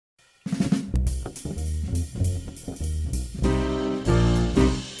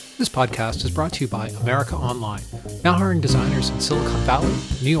podcast is brought to you by America Online, now hiring designers in Silicon Valley,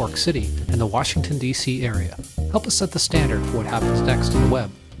 New York City, and the Washington, D.C. area. Help us set the standard for what happens next on the web.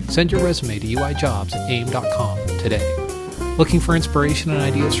 Send your resume to uijobs@aim.com today. Looking for inspiration and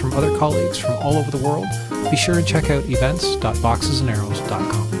ideas from other colleagues from all over the world? Be sure and check out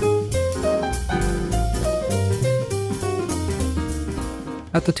events.boxesandarrows.com.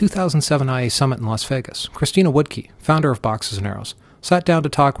 At the 2007 IA Summit in Las Vegas, Christina Woodkey, founder of Boxes and Arrows, sat down to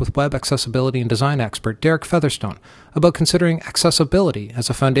talk with web accessibility and design expert Derek Featherstone about considering accessibility as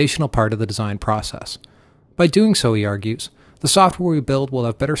a foundational part of the design process. By doing so, he argues, the software we build will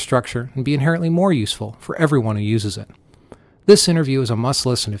have better structure and be inherently more useful for everyone who uses it. This interview is a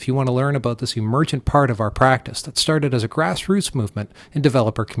must-listen if you want to learn about this emergent part of our practice that started as a grassroots movement in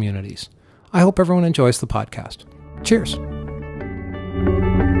developer communities. I hope everyone enjoys the podcast. Cheers!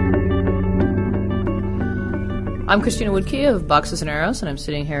 I'm Christina Woodkey of Boxes and Arrows, and I'm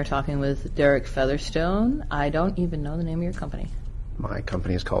sitting here talking with Derek Featherstone. I don't even know the name of your company. My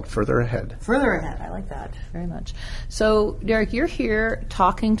company is called Further Ahead. Further Ahead. I like that very much. So, Derek, you're here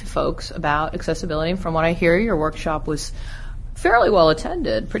talking to folks about accessibility. From what I hear, your workshop was fairly well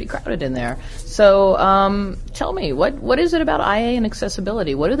attended, pretty crowded in there. So, tell me, what is it about IA and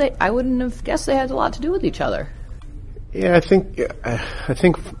accessibility? What do they? I wouldn't have guessed they had a lot to do with each other. Yeah, I think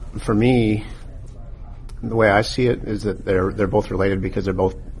for me, the way I see it is that they're both related because they're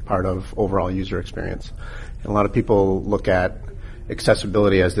both part of overall user experience. And a lot of people look at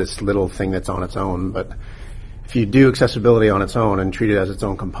accessibility as this little thing that's on its own, but if you do accessibility on its own and treat it as its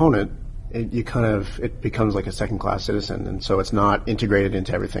own component, it becomes like a second-class citizen, and so it's not integrated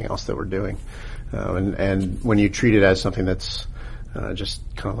into everything else that we're doing. And when you treat it as something that's just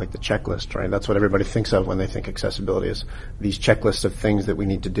kind of like the checklist, right? That's what everybody thinks of when they think accessibility is these checklists of things that we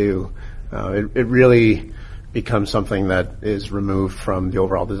need to do. It really becomes something that is removed from the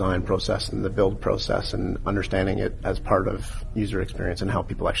overall design process and the build process and understanding it as part of user experience and how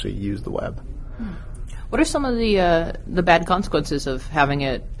people actually use the web. What are some of the bad consequences of having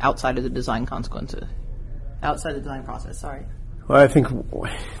it outside of the design consequences? Outside the design process, sorry. Well, I think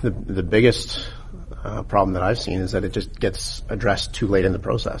the biggest problem that I've seen is that it just gets addressed too late in the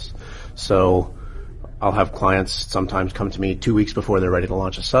process. So I'll have clients sometimes come to me 2 weeks before they're ready to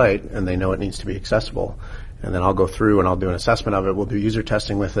launch a site, and they know it needs to be accessible. And then I'll go through and I'll do an assessment of it. We'll do user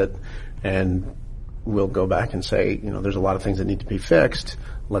testing with it, and we'll go back and say, there's a lot of things that need to be fixed.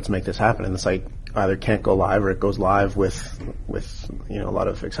 Let's make this happen. And the site either can't go live or it goes live with a lot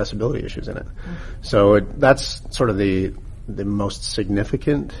of accessibility issues in it. So that's sort of the most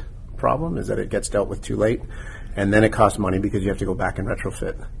significant problem, is that it gets dealt with too late, and then it costs money because you have to go back and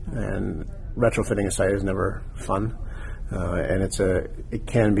retrofit. And retrofitting a site is never fun, and it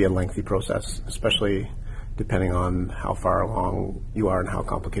can be a lengthy process, especially depending on how far along you are and how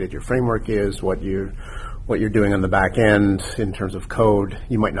complicated your framework is, what you're doing on the back end in terms of code.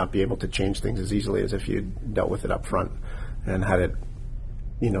 You might not be able to change things as easily as if you dealt with it up front and had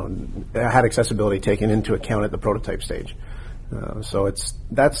accessibility taken into account at the prototype stage. So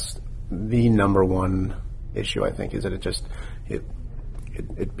that's the number one issue, I think, is that it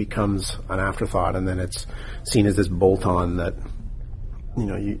becomes an afterthought, and then it's seen as this bolt-on that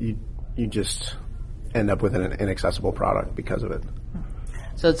you just end up with an inaccessible product because of it.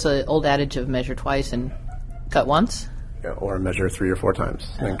 So it's an old adage of measure twice and cut once? Yeah, or measure 3 or 4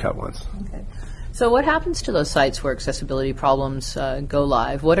 times and cut once. Okay. So what happens to those sites where accessibility problems go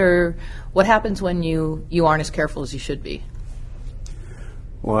live? What happens when you aren't as careful as you should be?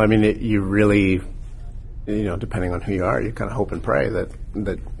 Well, I mean, you really, depending on who you are, you kind of hope and pray that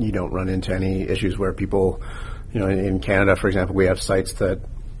you don't run into any issues where people, in Canada, for example, we have sites that,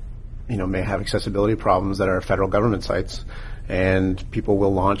 may have accessibility problems that are federal government sites, and people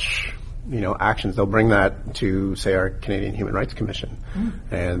will launch, actions. They'll bring that to, say, our Canadian Human Rights Commission,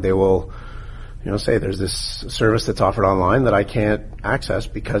 and they will, say there's this service that's offered online that I can't access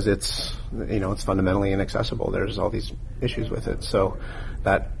because it's fundamentally inaccessible. There's all these issues with it. So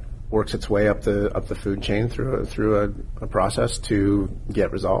that works its way up the food chain through a process to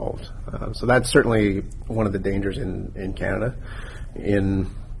get resolved. So that's certainly one of the dangers in Canada.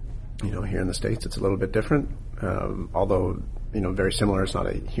 Here in the States, it's a little bit different, although very similar. It's not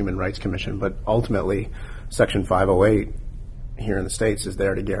a human rights commission, but ultimately, Section 508 here in the States is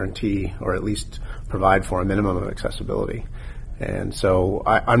there to guarantee or at least provide for a minimum of accessibility. And so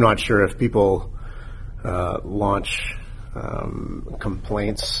I'm not sure if people launch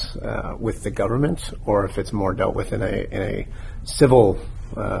complaints with the government, or if it's more dealt with in a civil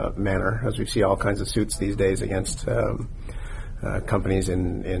manner, as we see all kinds of suits these days against companies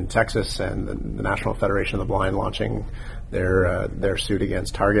in Texas and the National Federation of the Blind launching their suit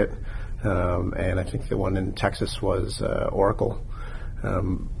against Target, and I think the one in Texas was Oracle.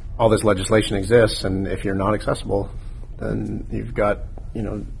 All this legislation exists, and if you're not accessible, then you've got,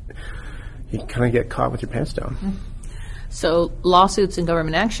 you kind of get caught with your pants down. Mm-hmm. So lawsuits and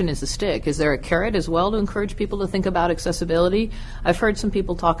government action is the stick. Is there a carrot as well to encourage people to think about accessibility? I've heard some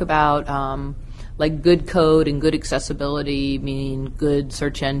people talk about like good code and good accessibility, meaning good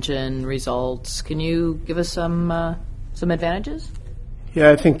search engine results. Can you give us some advantages?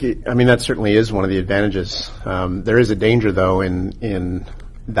 Yeah, I think that certainly is one of the advantages. There is a danger, though, in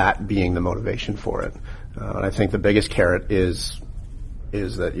that being the motivation for it. And I think the biggest carrot is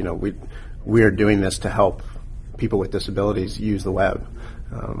that we are doing this to help people with disabilities use the web.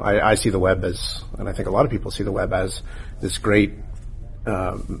 I see the web as, and I think a lot of people see the web as this great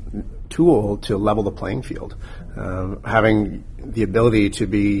tool to level the playing field. Having the ability to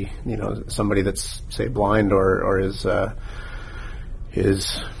be, somebody that's, say, blind or is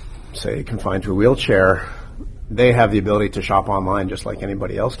say confined to a wheelchair, they have the ability to shop online just like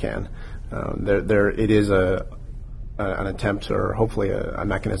anybody else can. It is an attempt, or hopefully a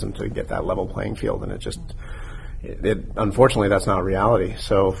mechanism to get that level playing field, and unfortunately that's not reality.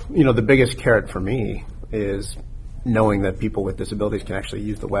 So the biggest carrot for me is knowing that people with disabilities can actually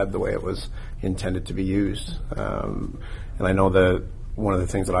use the web the way it was intended to be used. And I know that one of the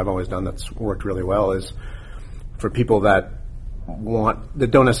things that I've always done that's worked really well is for people that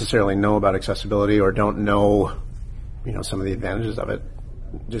don't necessarily know about accessibility or don't know, some of the advantages of it,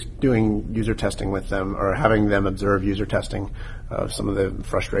 just doing user testing with them or having them observe user testing of some of the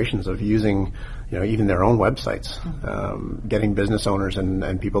frustrations of using, even their own websites, getting business owners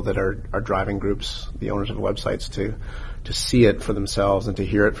and people that are driving groups, the owners of websites, to see it for themselves and to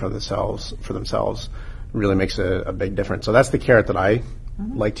hear it for themselves really makes a big difference. So that's the carrot that I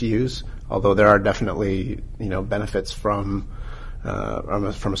like to use, although there are definitely, benefits from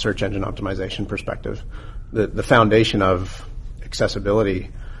a search engine optimization perspective. The foundation of accessibility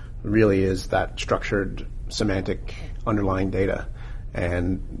really is that structured semantic underlying data,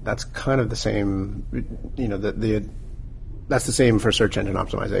 and that's kind of the same, that's the same for search engine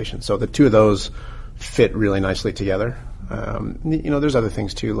optimization. So the two of those fit really nicely together. There's other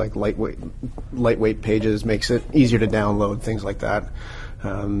things too, like lightweight pages makes it easier to download, things like that.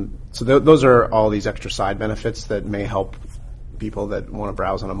 So those are all these extra side benefits that may help people that want to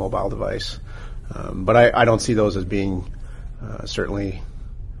browse on a mobile device. But I don't see those as being certainly,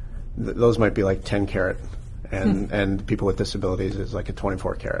 those might be like 10 carat, and people with disabilities is like a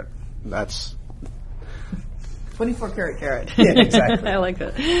 24 carat. That's 24 carrot. Yeah, exactly. I like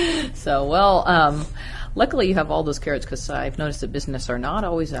that. So, luckily you have all those carrots, because I've noticed that business are not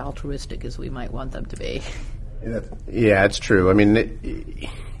always altruistic as we might want them to be. Yeah, it's true. I mean,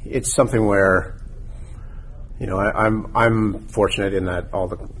 it's something where, I'm fortunate in that all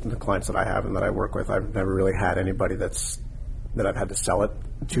the clients that I have and that I work with, I've never really had anybody that I've had to sell it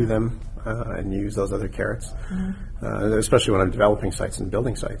to them and use those other carrots, especially when I'm developing sites and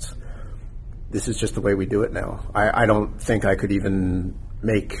building sites. This is just the way we do it now. I don't think I could even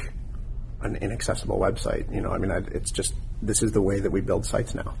make an inaccessible website. It's just, this is the way that we build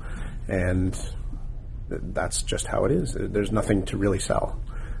sites now. And that's just how it is. There's nothing to really sell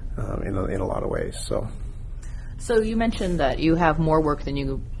in a lot of ways. So you mentioned that you have more work than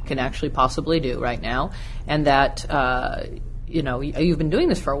you can actually possibly do right now, and that you've been doing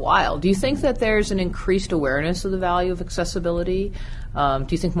this for a while. Do you think that there's an increased awareness of the value of accessibility? Do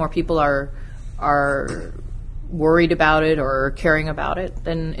you think more people are worried about it or caring about it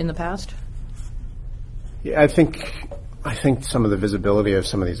than in the past? Yeah, I think some of the visibility of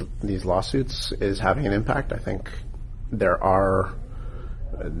some of these lawsuits is having an impact. I think there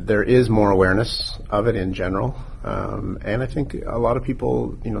is more awareness of it in general, and I think a lot of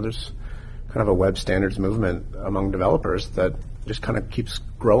people, there's kind of a web standards movement among developers that just kind of keeps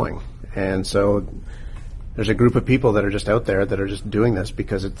growing, and so there's a group of people that are just out there that are just doing this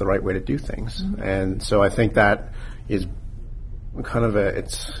because it's the right way to do things, and so I think that is kind of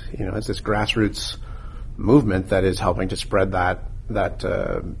it's this grassroots movement that is helping to spread that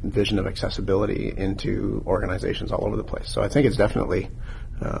vision of accessibility into organizations all over the place. So I think it's definitely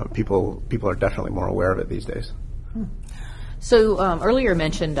people are definitely more aware of it these days. So earlier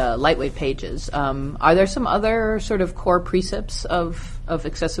mentioned lightweight pages. Are there some other sort of core precepts of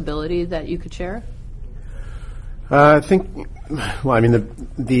accessibility that you could share? I think,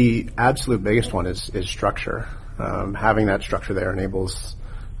 the absolute biggest one is structure. Having that structure there enables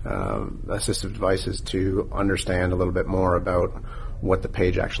assistive devices to understand a little bit more about what the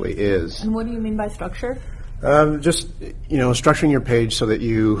page actually is. And what do you mean by structure? Just structuring your page so that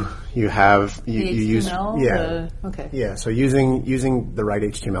you have you use okay. Yeah, so using the right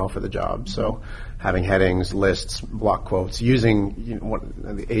HTML for the job. So having headings, lists, block quotes, using one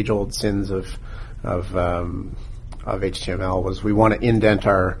of the age-old sins of HTML was we want to indent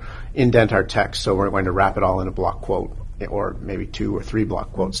our text, so we're going to wrap it all in a block quote or maybe 2 or 3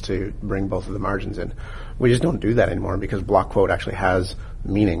 block quotes to bring both of the margins in. We just don't do that anymore because block quote actually has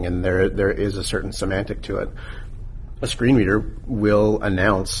meaning, and there is a certain semantic to it. A screen reader will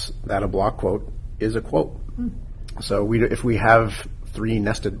announce that a block quote is a quote. So if we have 3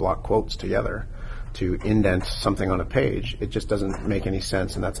 nested block quotes together to indent something on a page, it just doesn't make any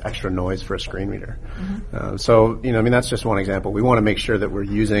sense, and that's extra noise for a screen reader. That's just one example. We want to make sure that we're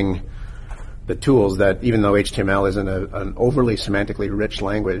using the tools that, even though HTML isn't an overly semantically rich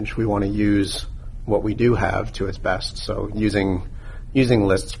language, we want to use what we do have to its best. So using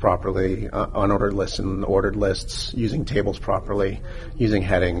lists properly, unordered lists and ordered lists, using tables properly, using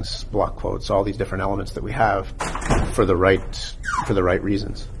headings, block quotes, all these different elements that we have for the right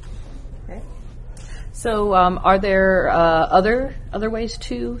reasons. Okay. So, are there other ways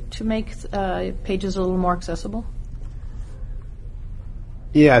to make pages a little more accessible?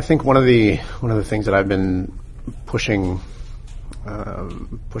 Yeah, I think one of the things that I've been pushing a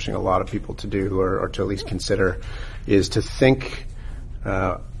lot of people to do, or to at least consider, is to think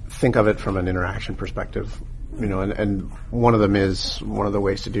of it from an interaction perspective. And one of the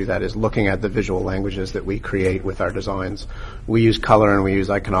ways to do that is looking at the visual languages that we create with our designs. We use color and we use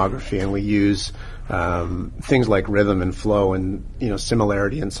iconography and we use things like rhythm and flow and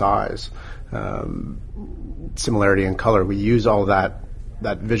similarity in size, similarity in color. We use all that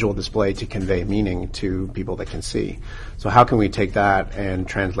visual display to convey meaning to people that can see. So how can we take that and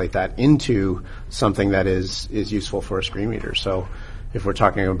translate that into something that is useful for a screen reader? So if we're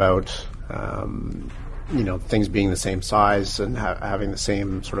talking about things being the same size and having the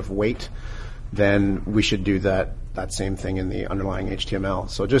same sort of weight, then we should do that same thing in the underlying HTML.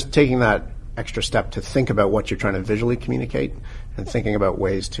 So just taking that extra step to think about what you're trying to visually communicate and thinking about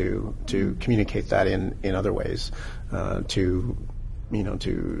ways to communicate that in other ways to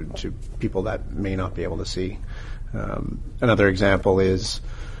people that may not be able to see. Another example is,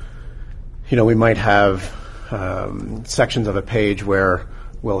 we might have sections of a page where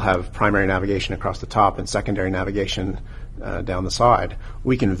we'll have primary navigation across the top and secondary navigation down the side.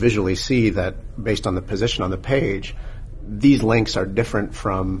 We can visually see that based on the position on the page, these links are different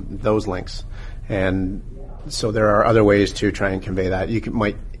from those links. And so there are other ways to try and convey that. You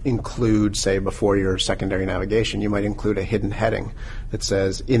might include, say, before your secondary navigation, you might include a hidden heading that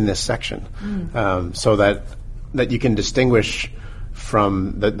says in this section, so that you can distinguish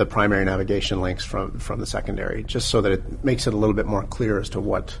from the primary navigation links from the secondary, just so that it makes it a little bit more clear as to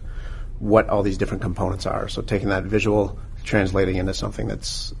what all these different components are. So taking that visual, translating into something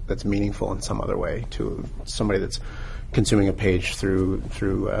that's meaningful in some other way to somebody that's consuming a page through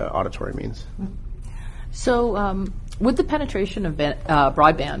auditory means. So with the penetration of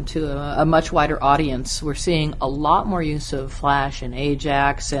broadband to a much wider audience, we're seeing a lot more use of Flash and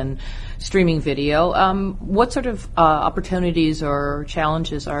Ajax and streaming video. What sort of opportunities or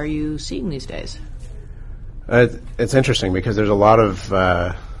challenges are you seeing these days? It's interesting because there's a lot of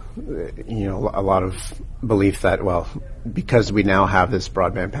belief that, well, because we now have this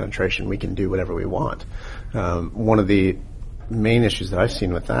broadband penetration, we can do whatever we want. One of the main issues that I've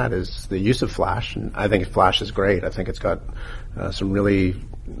seen with that is the use of Flash, and I think Flash is great. I think it's got some great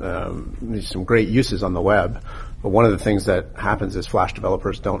uses on the web. But one of the things that happens is Flash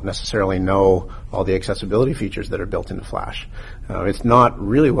developers don't necessarily know all the accessibility features that are built into Flash. It's not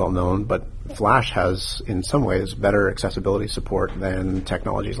really well known, but Flash has, in some ways, better accessibility support than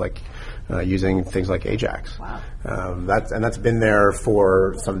technologies like using things like Ajax. Wow. That's been there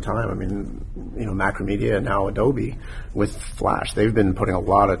for some time. I mean, Macromedia and now Adobe with Flash, they've been putting a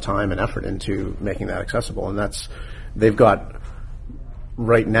lot of time and effort into making that accessible, and they've got.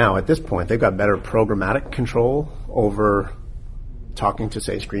 Right now, at this point, they've got better programmatic control over talking to,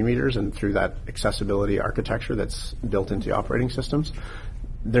 say, screen readers, and through that accessibility architecture that's built into operating systems,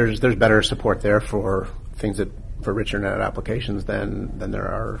 there's better support there for for rich internet applications than there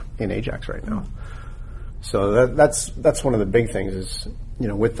are in Ajax right now. So that's one of the big things is,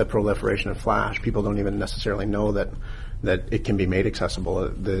 with the proliferation of Flash, people don't even necessarily know that it can be made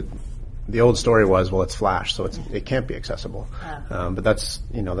accessible. The old story was, well, it's Flash, so it can't be accessible. But that's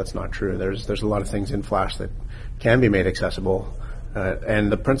not true. There's a lot of things in Flash that can be made accessible,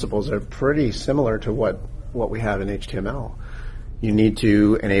 and the principles are pretty similar to what we have in HTML. You need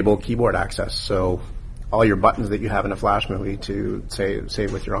to enable keyboard access. So all your buttons that you have in a Flash movie to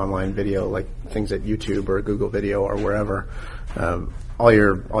save with your online video, like things at YouTube or Google Video or wherever. All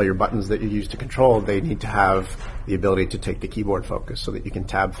your buttons that you use to control, they need to have the ability to take the keyboard focus so that you can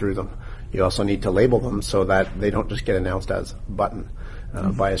tab through them. You also need to label them so that they don't just get announced as button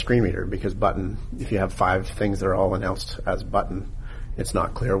by a screen reader, because button, if you have 5 things that are all announced as button, it's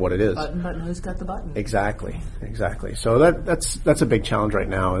not clear what it is. Button, who's got the button? Exactly. So that's a big challenge right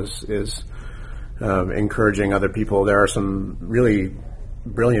now is encouraging other people. There are some really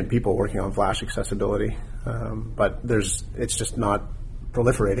brilliant people working on Flash accessibility, but it's just not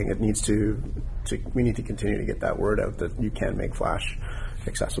proliferating. We need to continue to get that word out that you can make Flash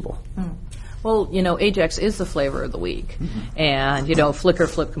accessible. Well, Ajax is the flavor of the week. And, Flickr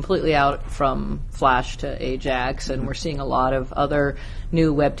flipped completely out from Flash to Ajax, and we're seeing a lot of other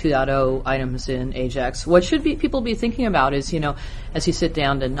new Web 2.0 items in Ajax. What should people be thinking about is, as you sit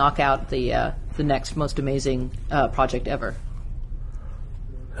down to knock out the next most amazing project ever?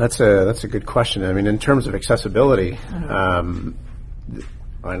 That's a good question. I mean, in terms of accessibility,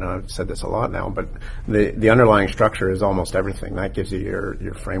 I know I've said this a lot now, but the underlying structure is almost everything. That gives you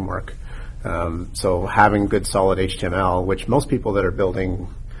your framework. So having good solid HTML, which most people that are building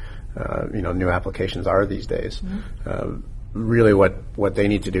new applications are these days, really what they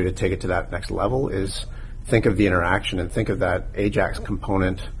need to do to take it to that next level is think of the interaction and think of that Ajax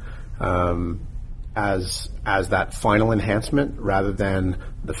component as that final enhancement rather than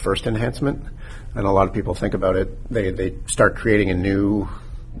the first enhancement. And a lot of people think about it, they start creating a new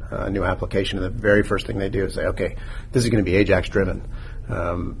application, and the very first thing they do is say, okay, this is going to be Ajax driven.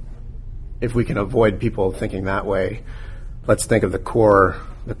 If we can avoid people thinking that way, let's think of the core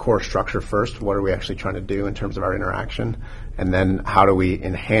structure first. What are we actually trying to do in terms of our interaction? And then how do we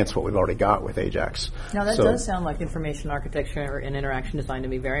enhance what we've already got with Ajax? Now that does sound like information architecture and interaction design to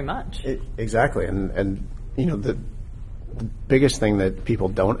me very much. Exactly. And the biggest thing that people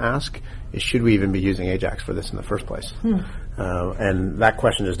don't ask is, should we even be using Ajax for this in the first place? And that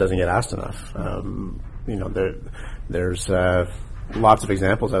question just doesn't get asked enough. There's lots of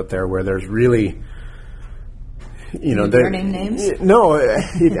examples out there where there's really, Your name names? No,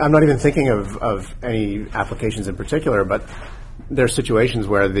 I'm not even thinking of any applications in particular, but there's situations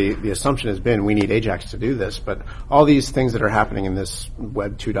where the assumption has been we need Ajax to do this, but all these things that are happening in this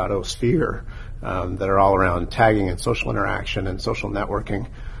Web 2.0 sphere that are all around tagging and social interaction and social networking,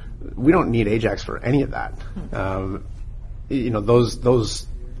 we don't need Ajax for any of that. Those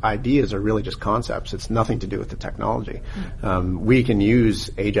ideas are really just concepts. It's nothing to do with the technology. We can use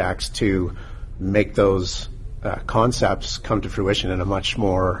Ajax to make those concepts come to fruition in a much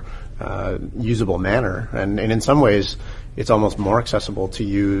more usable manner. And in some ways, it's almost more accessible to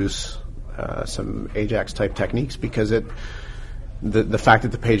use some Ajax-type techniques because the fact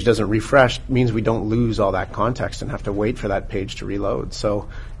that the page doesn't refresh means we don't lose all that context and have to wait for that page to reload. So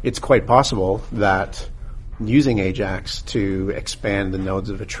it's quite possible that using Ajax to expand the nodes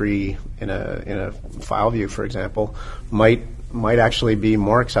of a tree in a file view, for example, might actually be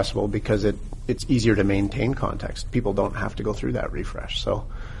more accessible because it's easier to maintain context. People don't have to go through that refresh. So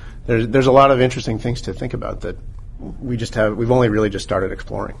there's a lot of interesting things to think about that we've only really just started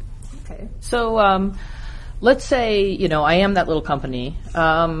exploring. Okay. So let's say, I am that little company,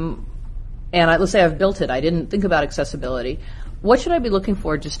 and let's say I've built it. I didn't think about accessibility. What should I be looking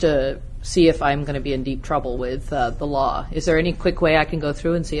for just to see if I'm going to be in deep trouble with the law? Is there any quick way I can go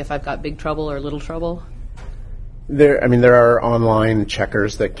through and see if I've got big trouble or little trouble? There are online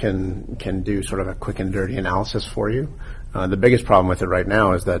checkers that can do sort of a quick and dirty analysis for you. The biggest problem with it right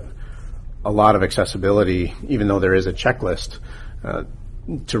now is that a lot of accessibility, even though there is a checklist,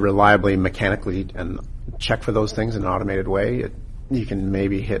 to reliably mechanically and check for those things in an automated way, you can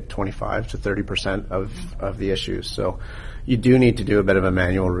maybe hit 25 to 30% of the issues. So you do need to do a bit of a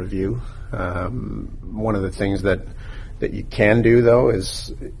manual review. One of the things that you can do, though,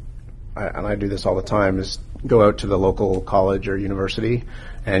 is, and I do this all the time, is go out to the local college or university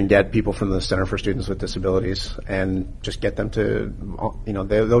and get people from the Center for Students with Disabilities and just get them to,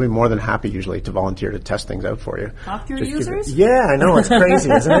 they'll be more than happy usually to volunteer to test things out for you. Talk to your users? Yeah, I know, it's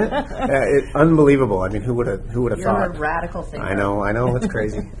crazy, isn't it? Unbelievable. I mean, who would have thought? You're a radical thinker. I know, it's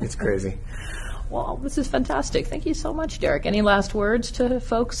crazy. It's crazy. Well, this is fantastic. Thank you so much, Derek. Any last words to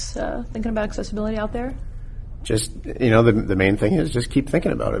folks thinking about accessibility out there? Just, the main thing is just keep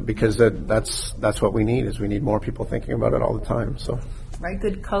thinking about it, because that's what we need, is we need more people thinking about it all the time. So write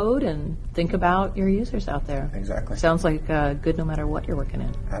good code and think about your users out there. Exactly. Sounds like good no matter what you're working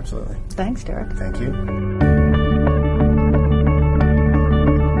in. Absolutely. Thanks, Derek. Thank you.